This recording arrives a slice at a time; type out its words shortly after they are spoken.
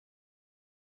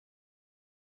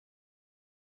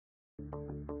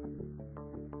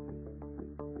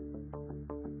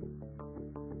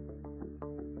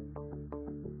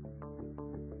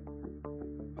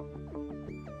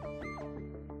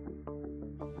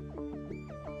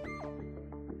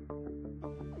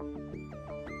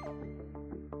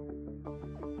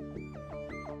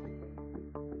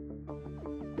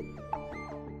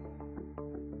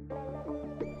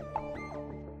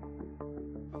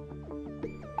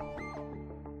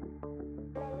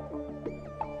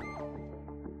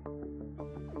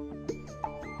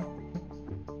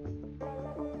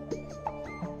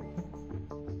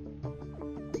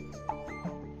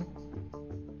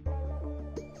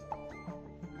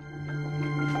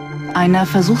Einer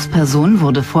Versuchsperson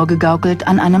wurde vorgegaukelt,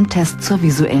 an einem Test zur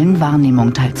visuellen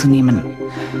Wahrnehmung teilzunehmen.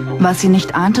 Was sie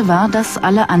nicht ahnte, war, dass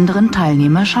alle anderen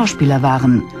Teilnehmer Schauspieler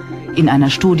waren. In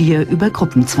einer Studie über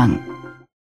Gruppenzwang.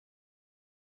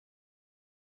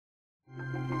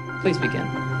 Please begin.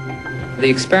 The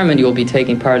experiment you will be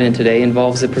taking part in today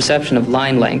involves the perception of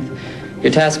line length.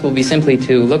 Your task will be simply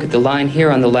to look at the line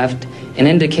here on the left and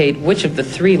indicate which of the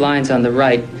 3 lines on the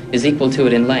right is equal to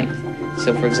it in length.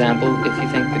 So, for example, if you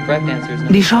think the correct answer is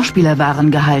Die Schauspieler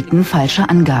waren gehalten, falsche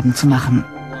Angaben zu machen.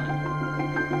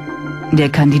 Der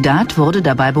Kandidat wurde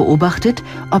dabei beobachtet,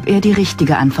 ob er die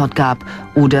richtige Antwort gab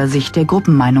oder sich der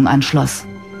Gruppenmeinung anschloss.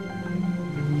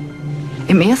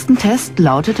 Im ersten Test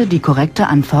lautete die korrekte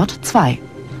Antwort 2.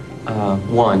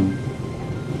 One.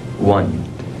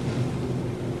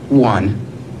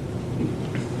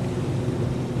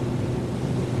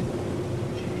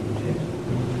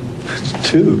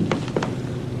 2.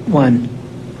 1.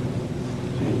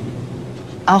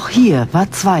 Auch hier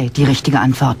war 2 die richtige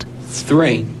Antwort.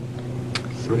 3.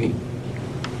 3.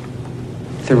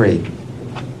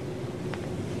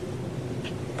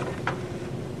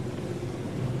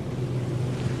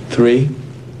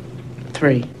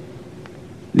 3.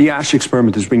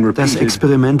 Das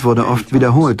Experiment wurde oft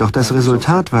wiederholt, doch das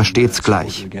Resultat war stets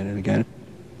gleich.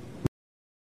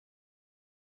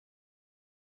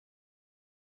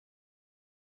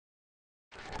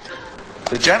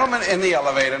 The gentleman in the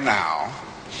elevator now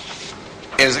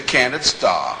is a candid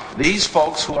star. These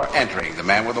folks who are entering, the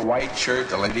man with the white shirt,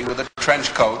 the lady with the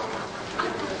trench coat,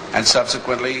 and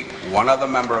subsequently one other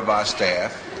member of our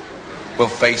staff, will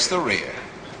face the rear.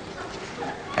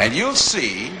 And you'll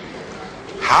see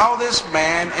how this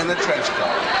man in the trench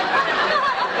coat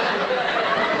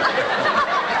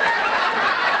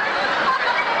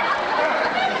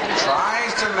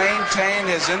tries to maintain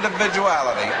his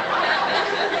individuality,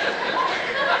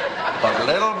 but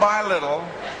little by little,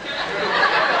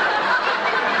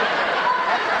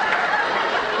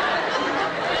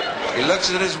 he looks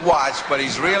at his watch, but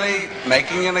he's really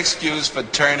making an excuse for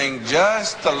turning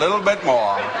just a little bit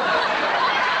more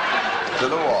to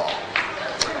the wall.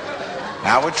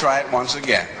 Now we'll try it once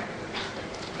again.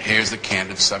 Here's the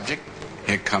candid subject.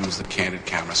 Here comes the candid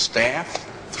camera staff,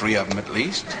 3 of them at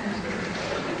least.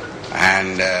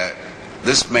 And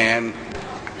this man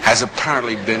has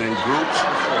apparently been in groups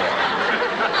before.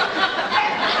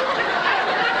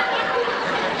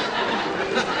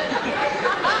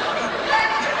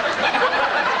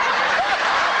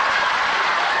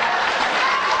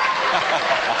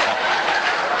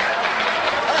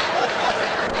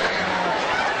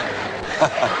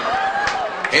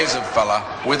 Here's a fella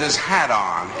with his hat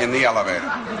on in the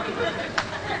elevator.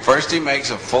 First he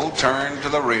makes a full turn to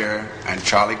the rear and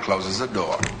Charlie closes the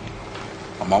door.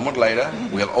 A moment later,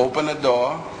 we'll open the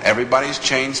door, everybody's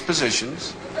changed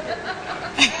positions.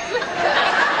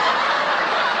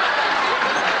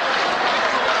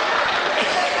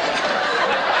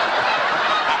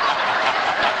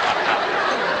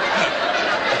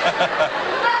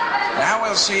 Now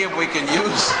we'll see if we can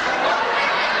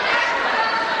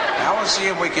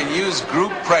use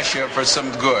group pressure for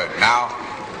some good. Now,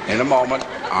 in a moment,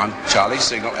 on Charlie's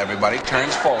signal, everybody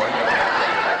turns forward.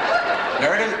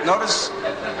 Notice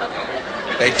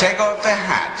they take off their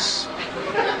hats.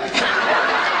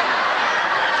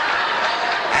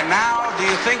 And now, do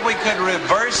you think we could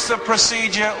reverse the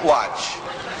procedure? Watch.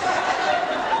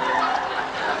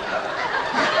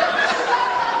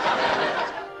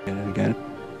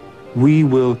 Wir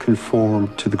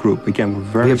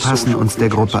passen uns der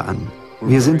Gruppe an.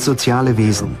 Wir sind soziale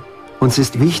Wesen. Uns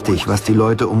ist wichtig, was die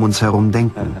Leute um uns herum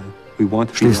denken.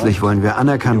 Schließlich wollen wir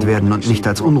anerkannt werden und nicht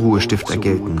als Unruhestifter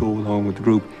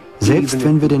gelten. Selbst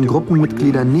wenn wir den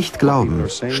Gruppenmitgliedern nicht glauben,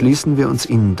 schließen wir uns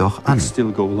ihnen doch an.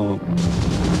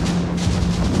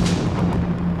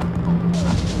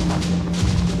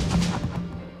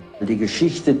 Die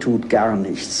Geschichte tut gar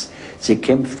nichts. Sie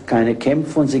kämpft keine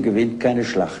Kämpfe und sie gewinnt keine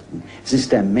Schlachten. Es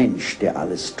ist der Mensch, der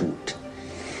alles tut.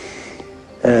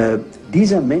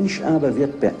 Dieser Mensch aber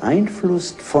wird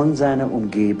beeinflusst von seiner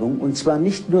Umgebung, und zwar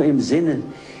nicht nur im Sinne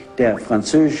der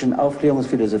französischen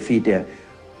Aufklärungsphilosophie der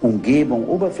Umgebung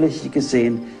oberflächlich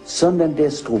gesehen, sondern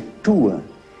der Struktur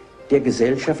der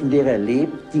Gesellschaft, in der er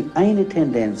lebt, die eine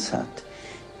Tendenz hat,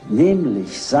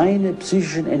 nämlich seine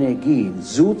psychischen Energien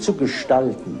so zu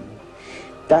gestalten,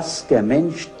 dass der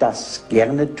Mensch das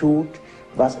gerne tut,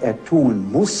 was er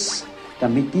tun muss,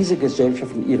 damit diese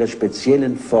Gesellschaft in ihrer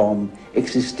speziellen Form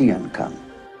existieren kann.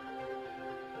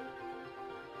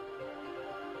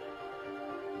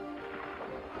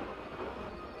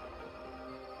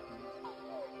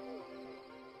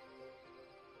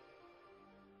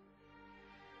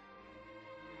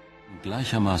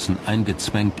 Gleichermaßen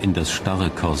eingezwängt in das starre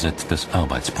Korsett des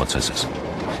Arbeitsprozesses.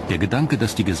 Der Gedanke,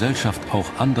 dass die Gesellschaft auch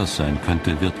anders sein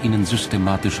könnte, wird ihnen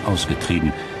systematisch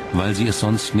ausgetrieben, weil sie es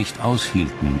sonst nicht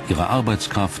aushielten, ihre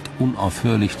Arbeitskraft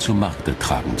unaufhörlich zu Markte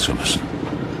tragen zu müssen.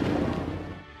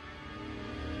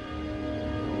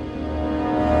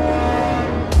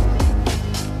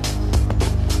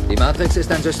 Die Matrix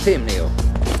ist ein System, Neo.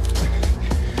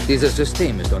 Dieses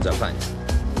System ist unser Feind.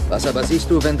 Was aber siehst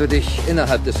du, wenn du dich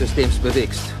innerhalb des Systems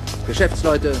bewegst?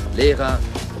 Geschäftsleute, Lehrer,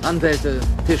 Anwälte,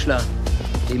 Tischler.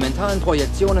 Die mentalen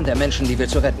Projektionen der Menschen, die wir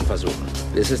zu retten versuchen.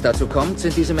 Bis es dazu kommt,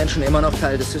 sind diese Menschen immer noch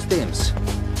Teil des Systems.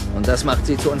 Und das macht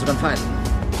sie zu unseren Feinden.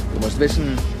 Du musst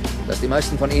wissen, dass die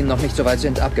meisten von ihnen noch nicht so weit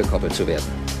sind, abgekoppelt zu werden.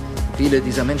 Viele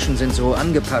dieser Menschen sind so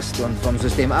angepasst und vom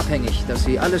System abhängig, dass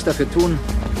sie alles dafür tun,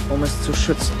 um es zu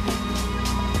schützen.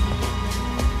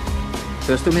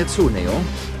 Hörst du mir zu, Neo?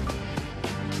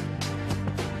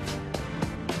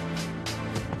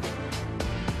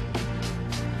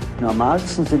 Die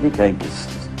Normalsten sind die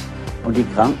Kränkesten und die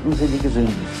Kranken sind die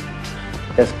Gesündesten.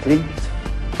 Das klingt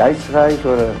geistreich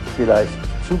oder vielleicht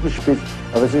zugespitzt,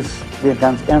 aber es ist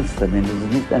ganz ernst damit. Es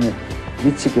ist nicht eine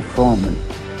witzige Formel.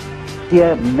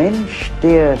 Der Mensch,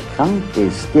 der krank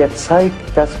ist, der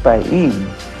zeigt, dass bei ihm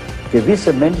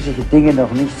gewisse menschliche Dinge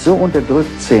noch nicht so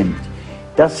unterdrückt sind,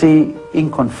 dass sie in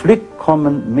Konflikt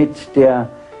kommen mit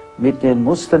den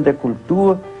Mustern der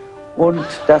Kultur und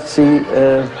dass sie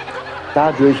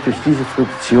dadurch, durch diese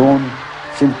Friktion,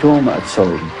 Symptome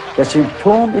erzeugen. Das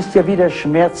Symptom ist ja wie der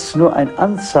Schmerz nur ein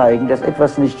Anzeigen, dass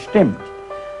etwas nicht stimmt.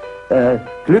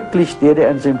 Glücklich der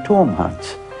ein Symptom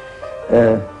hat.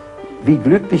 Wie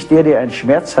glücklich der einen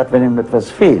Schmerz hat, wenn ihm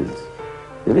etwas fehlt.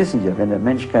 Wir wissen ja, wenn der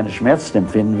Mensch keine Schmerzen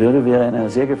empfinden würde, wäre er in einer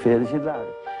sehr gefährlichen Lage.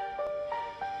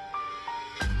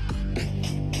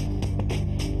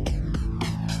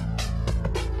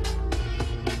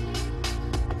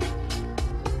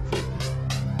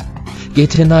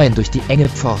 Geht hinein durch die enge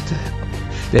Pforte,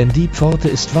 denn die Pforte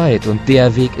ist weit und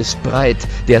der Weg ist breit,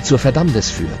 der zur Verdammnis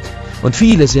führt, und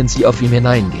viele sind sie, auf ihm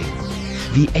hineingehen.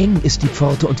 Wie eng ist die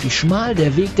Pforte und wie schmal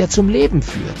der Weg, der zum Leben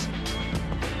führt,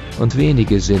 und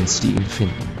wenige sind's, die ihn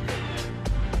finden.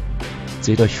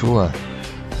 Seht euch vor.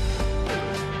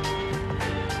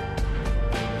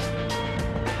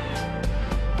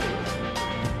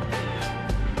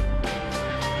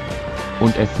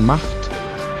 Und es macht,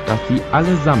 dass sie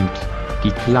allesamt, die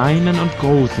Kleinen und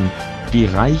Großen, die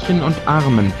Reichen und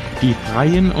Armen, die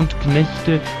Freien und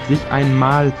Knechte, sich ein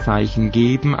Mahlzeichen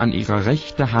geben an ihre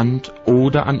rechte Hand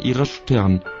oder an ihre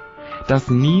Stirn, dass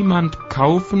niemand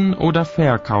kaufen oder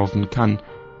verkaufen kann.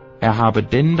 Er habe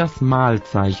denn das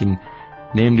Mahlzeichen,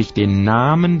 nämlich den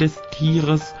Namen des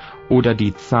Tieres oder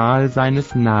die Zahl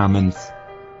seines Namens.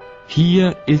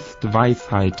 Hier ist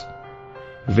Weisheit.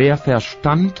 Wer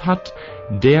Verstand hat,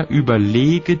 der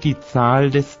überlege die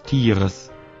Zahl des Tieres.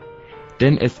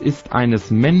 Denn es ist eines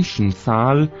Menschen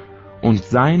Zahl, und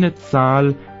seine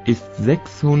Zahl ist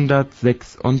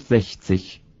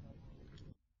 666.